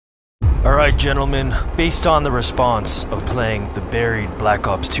Alright gentlemen, based on the response of playing the buried Black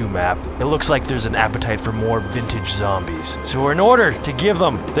Ops 2 map, it looks like there's an appetite for more vintage zombies. So in order to give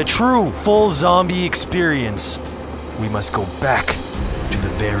them the true full zombie experience, we must go back to the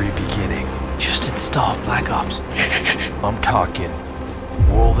very beginning. Just install Black Ops. I'm talking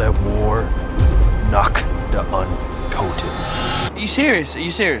World at War, Nacht Der Untoten. Are you serious? Are you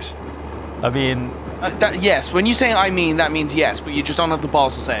serious? I mean... yes, when you say I mean, that means yes, but you just don't have the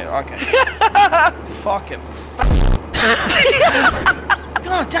balls to say it. Okay. Fucking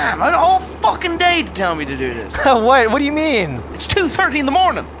God damn, I had a whole fucking day to tell me to do this. What? What do you mean? It's 2:30 in the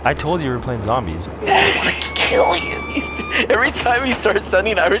morning. I told you we were playing zombies. I want to kill you. Every time you start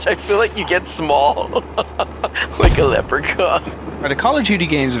sounding Irish, I feel like you get small. Like a leprechaun. Are the Call of Duty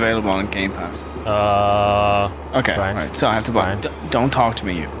games available on Game Pass? Okay, Brian. right, so I have to buy it. Don't talk to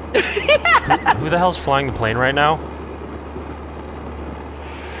me, you. Who the hell's flying the plane right now?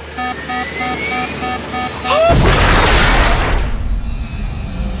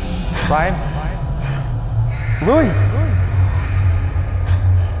 Brian? Louis!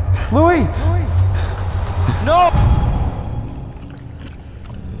 Louis! No!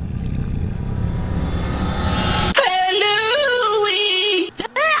 Hey, Louie!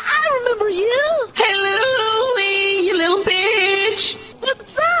 I remember you! Hey, Louie, you little bitch!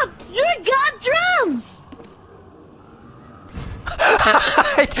 What's up? You got drums!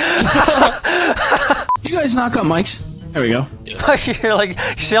 You guys knock on mics. There we go. You're like,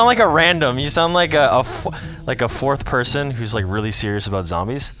 you sound like a random. You sound like a fourth person who's like really serious about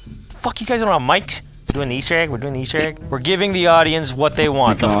zombies. Fuck, you guys don't have mics? We're doing the Easter egg. We're doing the Easter egg. We're giving the audience what they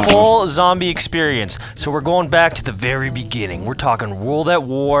want, the full zombie experience. So we're going back to the very beginning. We're talking World at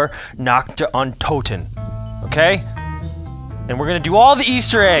War, Nacht Der Untoten. Okay? And we're gonna do all the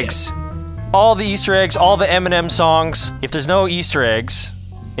Easter eggs. All the Easter eggs, all the Eminem songs. If there's no Easter eggs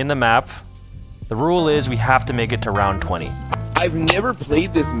in the map, the rule is we have to make it to round 20. I've never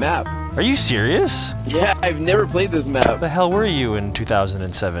played this map. Are you serious? Yeah, I've never played this map. Where the hell were you in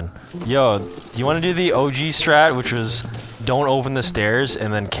 2007? Yo, do you want to do the OG strat, which was don't open the stairs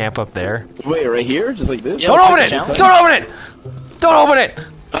and then camp up there? Wait, right here? Just like this? Don't open it! Don't open it! Don't open it!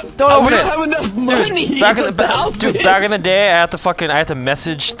 Don't open it! I don't have enough money. Dude, back in the day, I had to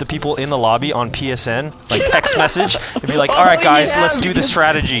message the people in the lobby on PSN, like text message, and be like, "All right, guys, let's do the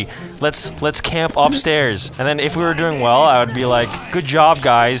strategy. Let's camp upstairs." And then if we were doing well, I would be like, "Good job,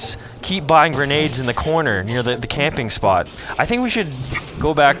 guys. Keep buying grenades in the corner near the camping spot." I think we should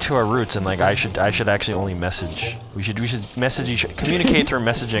go back to our roots and like I should actually only message. We should message communicate through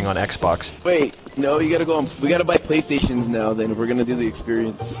messaging on Xbox. Wait, no, you gotta go on. We gotta buy PlayStations now. Then if we're gonna do the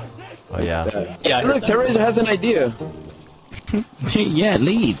experience. Oh yeah. Yeah. Look, Terroriser has an idea. Yeah,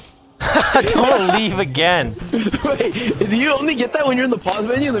 leave. Don't leave again. Wait, do you only get that when you're in the pause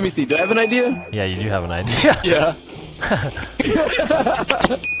menu? Let me see. Do I have an idea? Yeah, you do have an idea. Yeah. I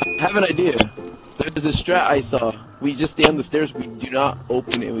have an idea. There's a strat I saw. We just stay on the stairs, we do not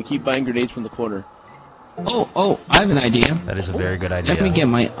open it, we keep buying grenades from the corner. Oh, I have an idea. That is a very good idea. Let me get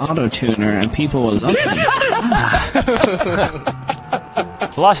my auto-tuner and people will love me.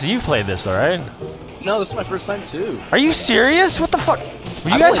 Velocity, you've played this though, right? No, this is my first time too. Are you serious? What the fuck?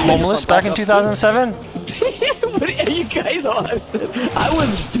 Were you guys homeless back in 2007? What are you guys on? I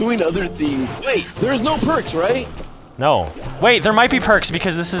was doing other things. Wait, there's no perks, right? No. Wait, there might be perks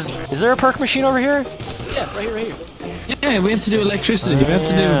because this is there a perk machine over here? Yeah, right here. Yeah, we have to do electricity. We have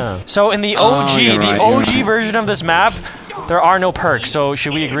to do. So in the OG, OG version of this map, there are no perks. So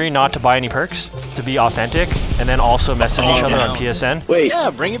should we agree not to buy any perks to be authentic, and then also message each other on PSN? Wait.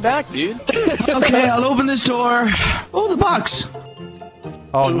 Yeah, bring it back, dude. Okay, I'll open this door. Oh, the box.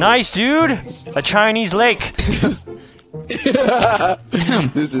 Oh, nice, dude! A Chinese lake. This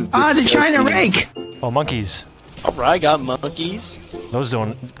is the China rake. Oh, monkeys. Alright, got monkeys. Those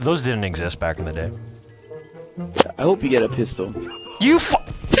didn't exist back in the day. I hope you get a pistol. You What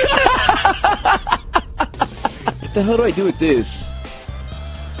the hell do I do with this?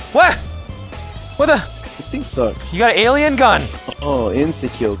 What? What the? This thing sucks. You got an alien gun? Oh,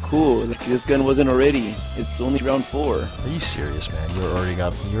 insta-kill, cool. Like, this gun wasn't already. It's only round 4. Are you serious, man? You already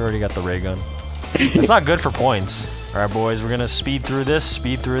got the ray gun. It's not good for points. All right, boys, we're gonna speed through this.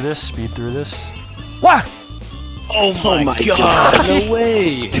 Speed through this. Speed through this. What? Oh my god, no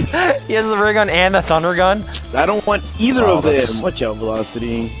way! He has the ray gun and the thunder gun. I don't want either of them. Watch out,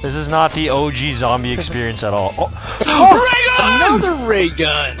 Velocity. This is not the OG zombie experience at all. Ray gun! Another ray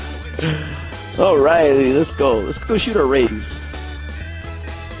gun! Alright, let's go. Let's go shoot our rays.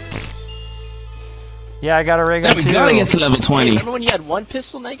 Yeah, I got a ray gun too. We gotta get to level 20. Remember when you had one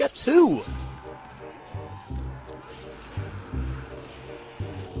pistol, now you got 2?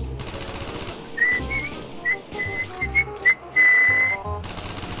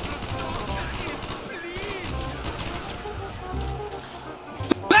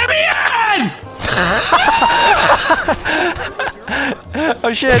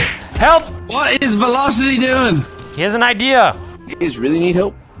 Oh shit! Help! What is Velocity doing? He has an idea. You guys really need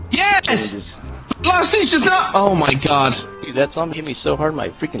help? Yes! Velocity's just not. Oh my god. Dude, that zombie hit me so hard my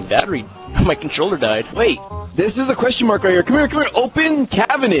freaking battery, my controller died. Wait, this is a question mark right here. Come here. Open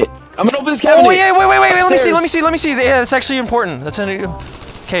cabinet. I'm gonna open this cabinet. Oh yeah, wait. Let me see. Yeah, that's actually important. That's an.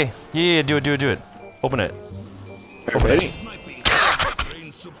 Okay. Yeah. Do it. Open it. Ready?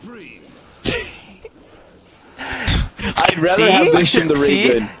 I'd rather have this than the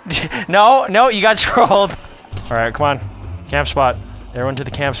ray gun. No, you got trolled. All right, come on. Camp spot. Everyone to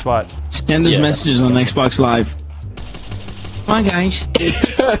the camp spot. Send us messages on Xbox Live. Come on, guys.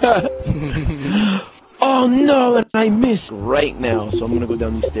 Oh no, and I missed right now, so I'm gonna go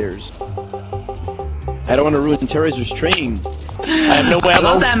down these stairs. I don't want to ruin Terroriser's train. I have no I ammo.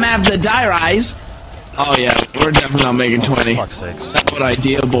 love that map, the Dire Eyes. Oh yeah, we're definitely not making 20. For fuck's sakes. That's what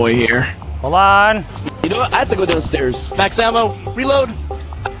idea boy here. Hold on. You know what? I have to go downstairs. Max ammo. Reload.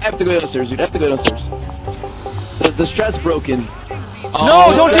 I have to go downstairs, dude. I have to go downstairs. The strat's broken.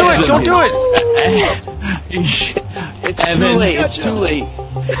 No, don't do it. Don't do it. It's Evan. too late. It's too late.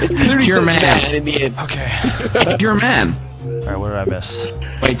 It's clearly You're just mad. in the end. Okay. You're a man. All right, what did I miss?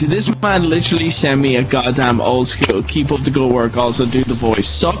 Wait, did this man literally send me a goddamn old school? Keep up the good work. Also do the voice.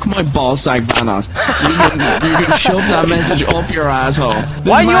 Suck my ballsack, Vanos. You can shove that message up your asshole.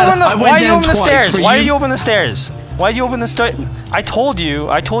 Why you open the stairs? Why do you open the stairs? Why do you open the stairs? I told you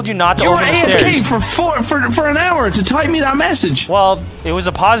not to You were open the stairs. AFK for an hour to type me that message. Well, it was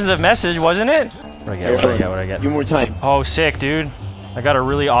a positive message, wasn't it? What do I get? Give me more time. Oh, sick, dude. I got a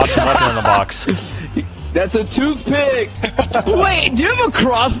really awesome weapon in the box. That's a toothpick. Wait, do you have a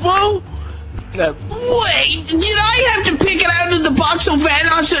crossbow? Wait, did I have to pick it out of the box so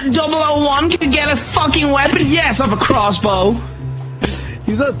Vanos at 001 could get a fucking weapon? Yes, I have a crossbow.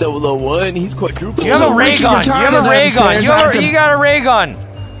 He's not 001. He's quadruple. You have a ray gun. You have a ray gun. You got a ray gun.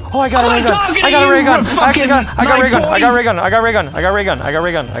 Oh, I got a ray gun. I got a ray gun. I actually got a ray gun. I got a ray gun. I got a ray gun. I got a ray gun. I got a ray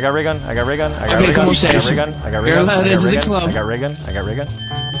gun. I got a ray gun. I got a ray gun. I got a ray gun. I got a ray gun. I got a ray gun. I got a ray gun. I got a ray gun. I got a ray gun.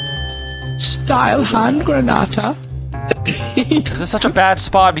 Style hand granata. This is such a bad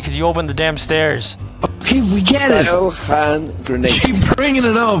spot because you opened the damn stairs. Okay, we get it. Hand grenade. Keep bringing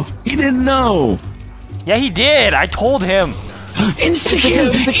it up. He didn't know. Yeah, he did. I told him.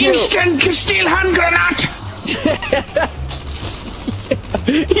 Insta-kill! Instant steel hand grenade!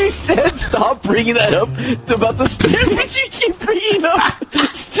 You said stop bringing that up. It's about the stairs, but you keep bringing up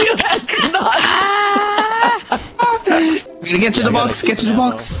steel hand grenade. We're gonna get to the box. Get to the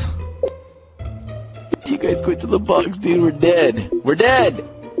box. You guys quit to the box, dude. We're dead. We're dead.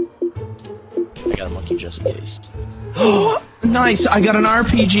 I got a monkey just in case. Nice. I got an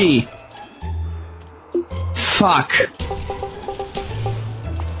RPG. Fuck.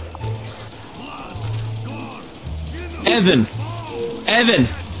 Evan!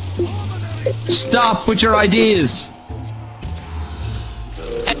 Stop with your ideas!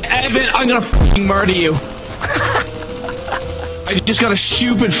 Evan, I'm gonna fucking murder you! I just got a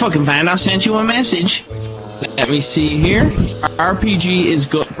stupid fucking van. I sent you a message. Let me see here. RPG is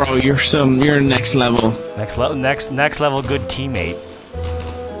good, bro. You're next level. Next level good teammate.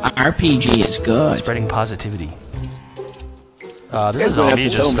 RPG is good. Spreading positivity. There's a zombie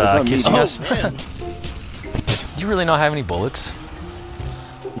just kissing us. Do you really not have any bullets?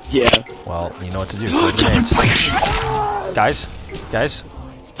 Yeah. Well, you know what to do. Throw grenades. Guys.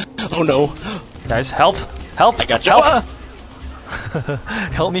 Oh no. Guys, help! I got you. Help!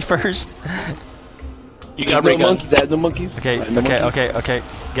 Help me first. You got no ray gun. monkeys. I have no monkeys. Okay.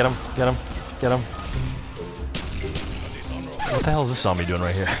 Get him. What the hell is this zombie doing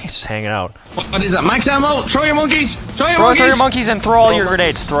right here? He's just hanging out. What is that? Max ammo! Throw your monkeys! Throw your monkeys and throw all your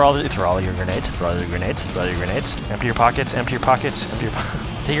grenades. Throw all your grenades. Empty your pockets.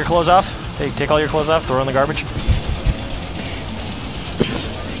 Take your clothes off. Take all your clothes off. Throw it in the garbage.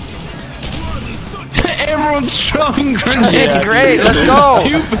 Everyone's throwing grenades. It's great. Let's go.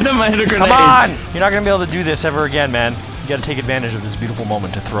 Stupid amount of grenades. Come on. You're not gonna be able to do this ever again, man. You gotta take advantage of this beautiful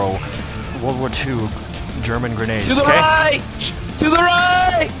moment to throw World War II German grenades. To the right. To the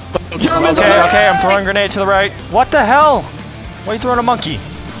right. Okay. I'm throwing grenades to the right. What the hell? Why are you throwing a monkey?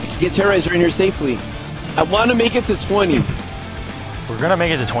 Get Terroriser in here safely. I want to make it to 20. We're gonna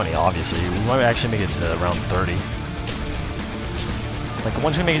make it to 20, obviously. We might actually make it to around 30. Like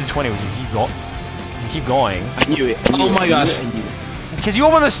once we make it to 20, we can keep going. I knew it. Oh my gosh. Because you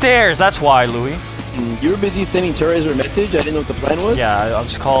opened the stairs. That's why, Louis. You were busy sending Terroriser a message. I didn't know what the plan was. Yeah,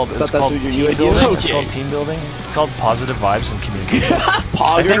 it's called that's team your new idea? building. It's Okay. called team building. It's called positive vibes and communication.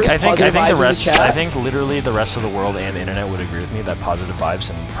 Pogger, I think positive the vibes in rest. chat. I think literally the rest of the world and the internet would agree with me that positive vibes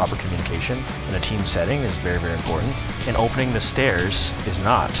and proper communication in a team setting is very, very important. And opening the stairs is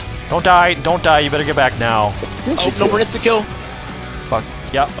not. Don't die! Don't die! You better get back now. Oh, no, we're insta-kill. Fuck.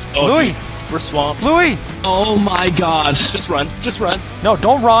 Yeah. Oh, Louis! We're swamped. Louis! Oh my god. Just run. Just run. No,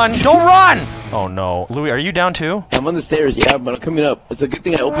 don't run! Don't run! Oh no. Louis, are you down too? I'm on the stairs, yeah, but I'm coming up. It's a good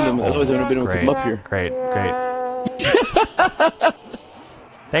thing I opened them, otherwise I would have been able to Great. come up here. Great.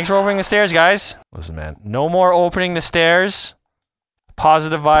 Thanks for opening the stairs, guys. Listen, man. No more opening the stairs.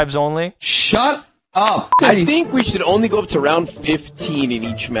 Positive vibes only. Shut up. I think we should only go up to round 15 in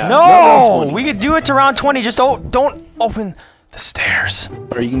each map. No! not round 20. We could do it to round 20. Just don't open the stairs.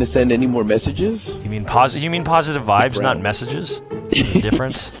 Are you gonna send any more messages? You mean positive vibes, not messages? The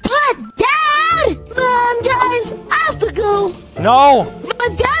difference? But Dad! Man, guys, I have to go. No! My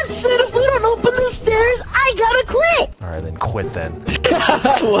dad said if we don't open the stairs, I gotta quit. Alright, then quit then.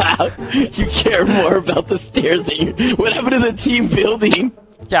 Wow, you care more about the stairs than you. What happened to the team building?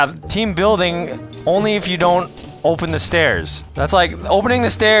 Yeah, team building only if you don't open the stairs. That's like opening the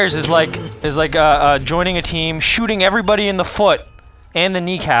stairs is like joining a team, shooting everybody in the foot and the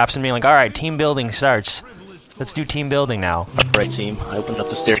kneecaps, and being like, all right, team building starts. Let's do team building now. Right, team. I opened up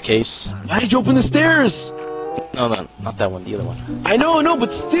the staircase. Why did you open the stairs? No, not that one. The other one. I know,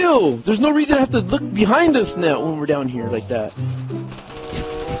 but still, there's no reason to have to look behind us now when we're down here like that.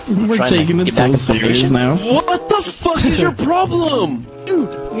 We're trying to taking it get back so in serious formation. now. What the fuck is your problem? Dude,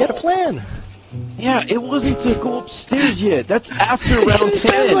 we had a plan. Yeah, it wasn't to go upstairs yet. That's after round 10. It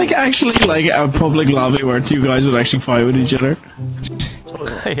sounds like actually like a public lobby where two guys would actually fight with each other.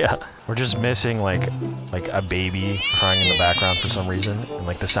 Yeah. We're just missing like a baby crying in the background for some reason, and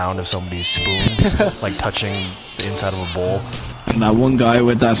like the sound of somebody's spoon like touching the inside of a bowl. And that one guy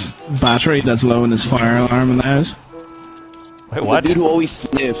with that battery that's low in his fire alarm in the house. Wait, what? The dude who always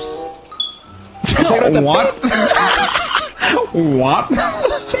sniffs. What? What?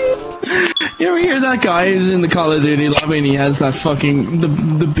 You ever hear that guy who's in the Call of Duty lobby and he has that fucking the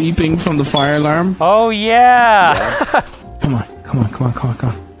beeping from the fire alarm? Oh yeah! Come on.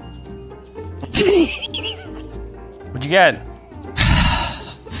 What'd you get?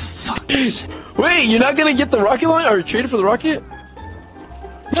 Wait, you're not gonna get the rocket launcher or trade it for the rocket?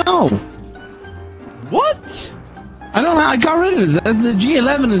 No, What? I don't know. I got rid of it. The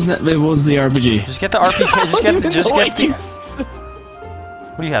G11 it was the RPG. Just get the RPK. Just get the.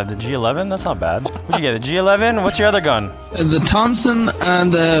 What do you have? The G11? That's not bad. What'd you get? The G11? What's your other gun? The Thompson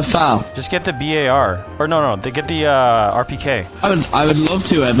and the FAL. Just get the BAR. Or no, they get the RPK. I would love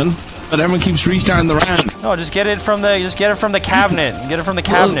to, Evan, but everyone keeps restarting the round. No, just get it from the cabinet. Get it from the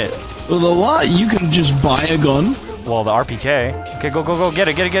cabinet. Well, the what? You can just buy a gun. Well, the RPK. Okay, go. Get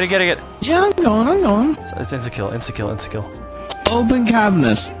it. Yeah, I'm going. It's insta-kill. Open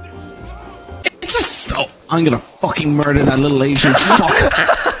cabinet. Oh, I'm gonna fucking murder that little Asian fuck.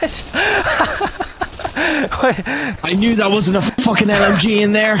 I knew that wasn't a fucking LMG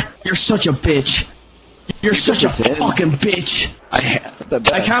in there. You're such a bitch. You're such a fucking bitch. I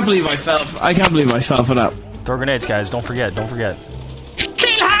can't believe I fell. I can't believe I fell for that. Throw grenades, guys. Don't forget.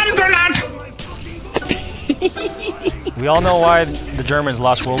 Kill hand grenade! We all know why the Germans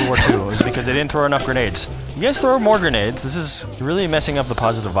lost World War II. It was because they didn't throw enough grenades. You guys throw more grenades. This is really messing up the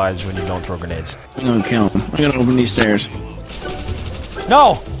positive vibes when you don't throw grenades. I'm gonna kill him. I'm gonna open these stairs.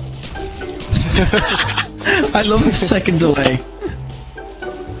 No! I love the second delay.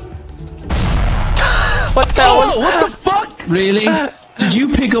 What the hell was... What the fuck? Really? Did you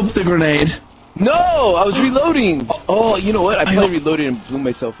pick up the grenade? No, I was reloading. Oh, you know what? I probably reloaded and blew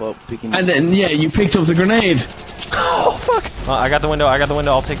myself up picking. And then yeah, you picked up the grenade. Oh, fuck! I got the window. I'll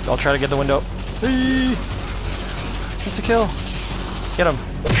try to get the window. Hey. It's a kill. Get him.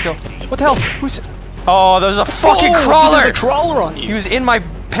 It's a kill. What the hell? Who's... Oh, there's a fucking crawler! There's a crawler on you. He was in my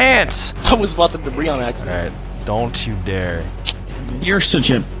pants! I was about to debris on accident. Alright, don't you dare. You're such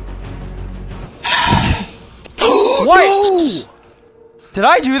a... What? No! Did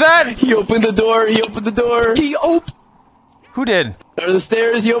I do that? He opened the door. Who did? There are the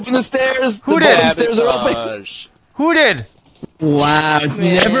stairs. He opened the stairs. Who the did? bottom stairs are open. Who did? Wow,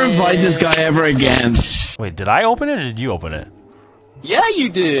 never invite this guy ever again. Wait, did I open it or did you open it? Yeah, you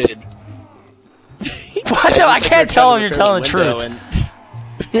did. What the? I can't tell if you're telling the truth. And...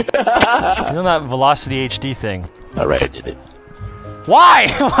 You know that Velocity HD thing? Alright, I did it. Why?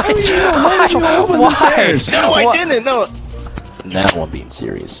 Why? No, I didn't. No. Now I'm being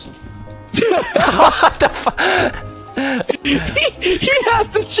serious. What the fuck? He has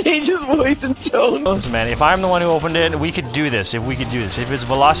to change his voice and tone. Listen, man, if I'm the one who opened it, we could do this. If we could do this. If it's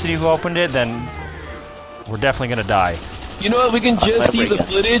Velocity who opened it, then we're definitely gonna die. You know what? We can just see the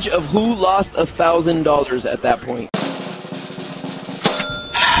footage of who lost $1,000 at that point.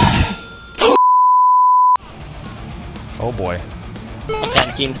 Oh boy. I'm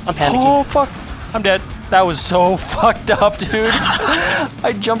panicking. I'm panicking. Oh fuck! I'm dead. That was so fucked up, dude.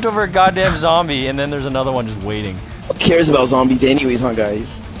 I jumped over a goddamn zombie, and then there's another one just waiting. Who cares about zombies anyways, huh, guys?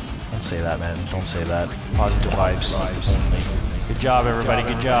 Don't say that, man. Don't say that. Positive vibes only. Good job, everybody.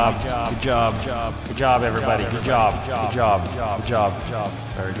 Good job. Good job. Good job, everybody. Good job. Good job. Good job.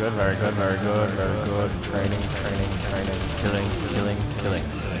 Very good. Very good. Very good. Very good. Training. Killing.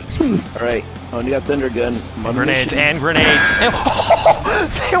 Alright, I only got thunder gun. Grenades and grenades.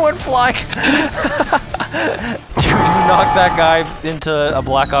 They went flying. Dude, you knocked that guy into a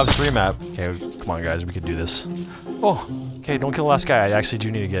Black Ops 3 map. Okay, come on, guys. We could do this. Oh, okay. Don't kill the last guy. I actually do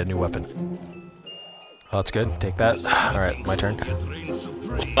need to get a new weapon. Oh, that's good. Take that. Alright, my turn.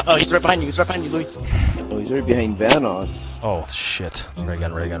 Oh, he's right behind you. He's right behind you, Louis. Oh, he's right behind Vanoss. Oh, shit. Ray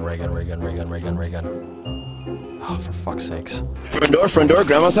gun. Oh, for fuck's sakes. Front door,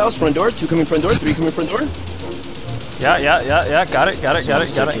 grandma's house, front door, 2 coming front door, 3 coming front door. Yeah. Got it.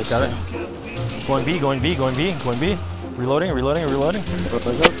 Going B. Reloading.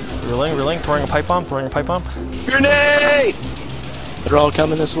 Throwing a pipe bomb. Grenade! They're all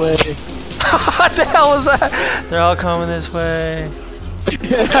coming this way. What the hell was that? They're all coming this way. We're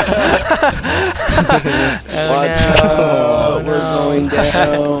going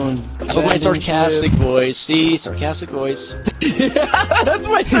down. I love my sarcastic voice. See? Sarcastic voice. That's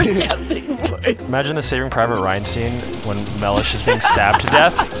my sarcastic voice. Imagine the Saving Private Ryan scene when Mellish is being stabbed to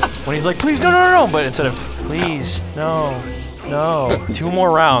death. When he's like, please, no. But instead of, please, no. 2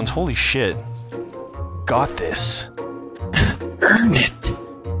 more rounds. Holy shit. Got this. Earn it.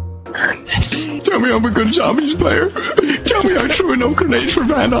 Earn this. Tell me I'm a good zombies player. Tell me I threw enough grenades for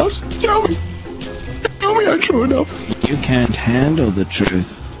Vanoss. Tell me I threw enough. You can't handle the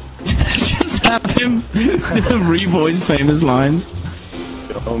truth. Just have him re-voice famous lines.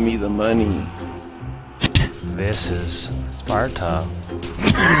 Show me the money. This is Sparta.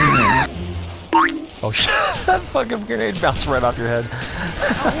 Oh shit, that fucking grenade bounced right off your head.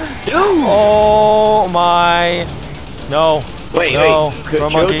 Oh my. No. Wait. Throw a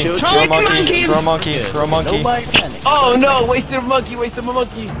monkey. Oh no, wasted a monkey. This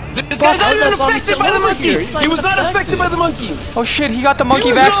guy's not even affected by the monkey. He was not affected by the monkey. Oh shit, he got the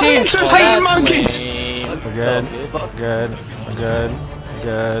monkey vaccine. Hey, monkeys. We're good.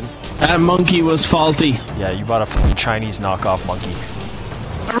 That monkey was faulty. Yeah, you bought a fucking Chinese knockoff monkey.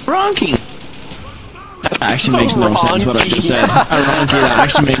 A ronky. That actually makes no sense what I just said. A ronky, that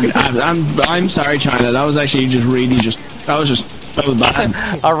actually made me. I'm sorry, China. That was actually that was bad.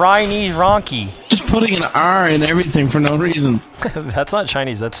 A Rhinese ronky. Just putting an R in everything for no reason. That's not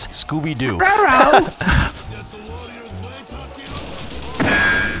Chinese, that's Scooby-Doo.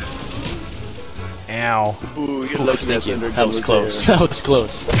 Ow. Ooh, you're lucky That was close. That was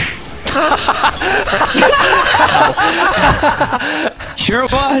close. Sure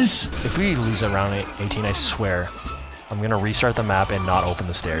was. If we lose at round 18, I swear, I'm gonna restart the map and not open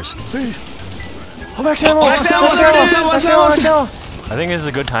the stairs. Oh, max ammo! I think this is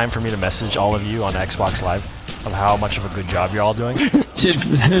a good time for me to message all of you on Xbox Live of how much of a good job you're all doing. Okay,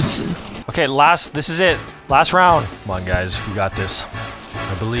 this is it. Last round. Come on, guys, we got this.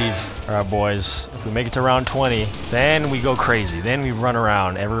 I believe. Alright, boys. If we make it to round 20, then we go crazy. Then we run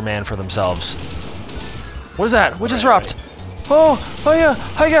around, every man for themselves. What is that? What just dropped? Oh yeah,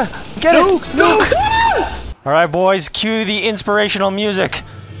 get it! Nuke! Alright, boys, cue the inspirational music.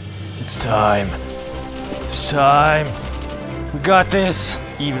 It's time. We got this.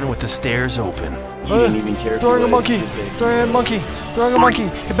 Even with the stairs open. You didn't even care. Throwing a monkey. It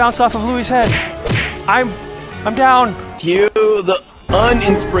bounced off of Louis' head. I'm down. Cue the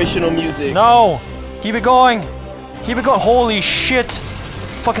uninspirational music. No! Keep it going! Holy shit!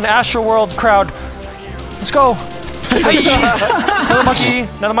 Fucking Astroworld crowd! Let's go! Another monkey!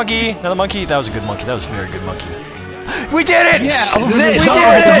 That was a good monkey. That was a very good monkey. We did it! Yeah,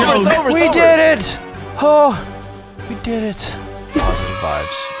 We did it! Oh! We did it! Positive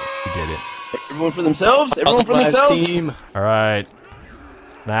vibes. We did it. Everyone for themselves? Team. Alright.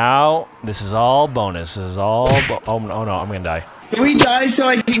 Now, this is all bonus. Oh no, I'm gonna die. Can we die so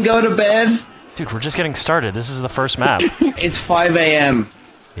I can go to bed? Dude, we're just getting started. This is the first map. It's 5 a.m.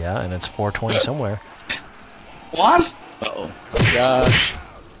 Yeah, and it's 4:20 somewhere. What? Uh-oh. Gosh.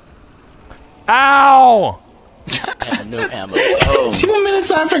 Ow! I have no ammo. Oh. 2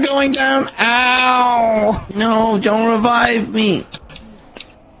 minutes after going down. Ow! No, don't revive me.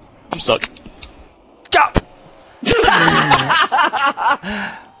 I'm stuck. Go!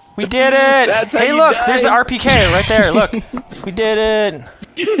 We did it! That's how Hey, you look, die. there's the RPK right there. Look, we did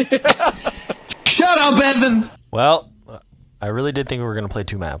it. Shut up, Evan. Well, I really did think we were gonna play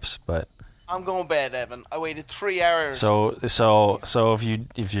 2 maps, but I'm going to bed, Evan. I waited 3 hours. so if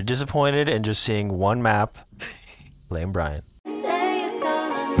you're disappointed in just seeing 1 map, blame Brian.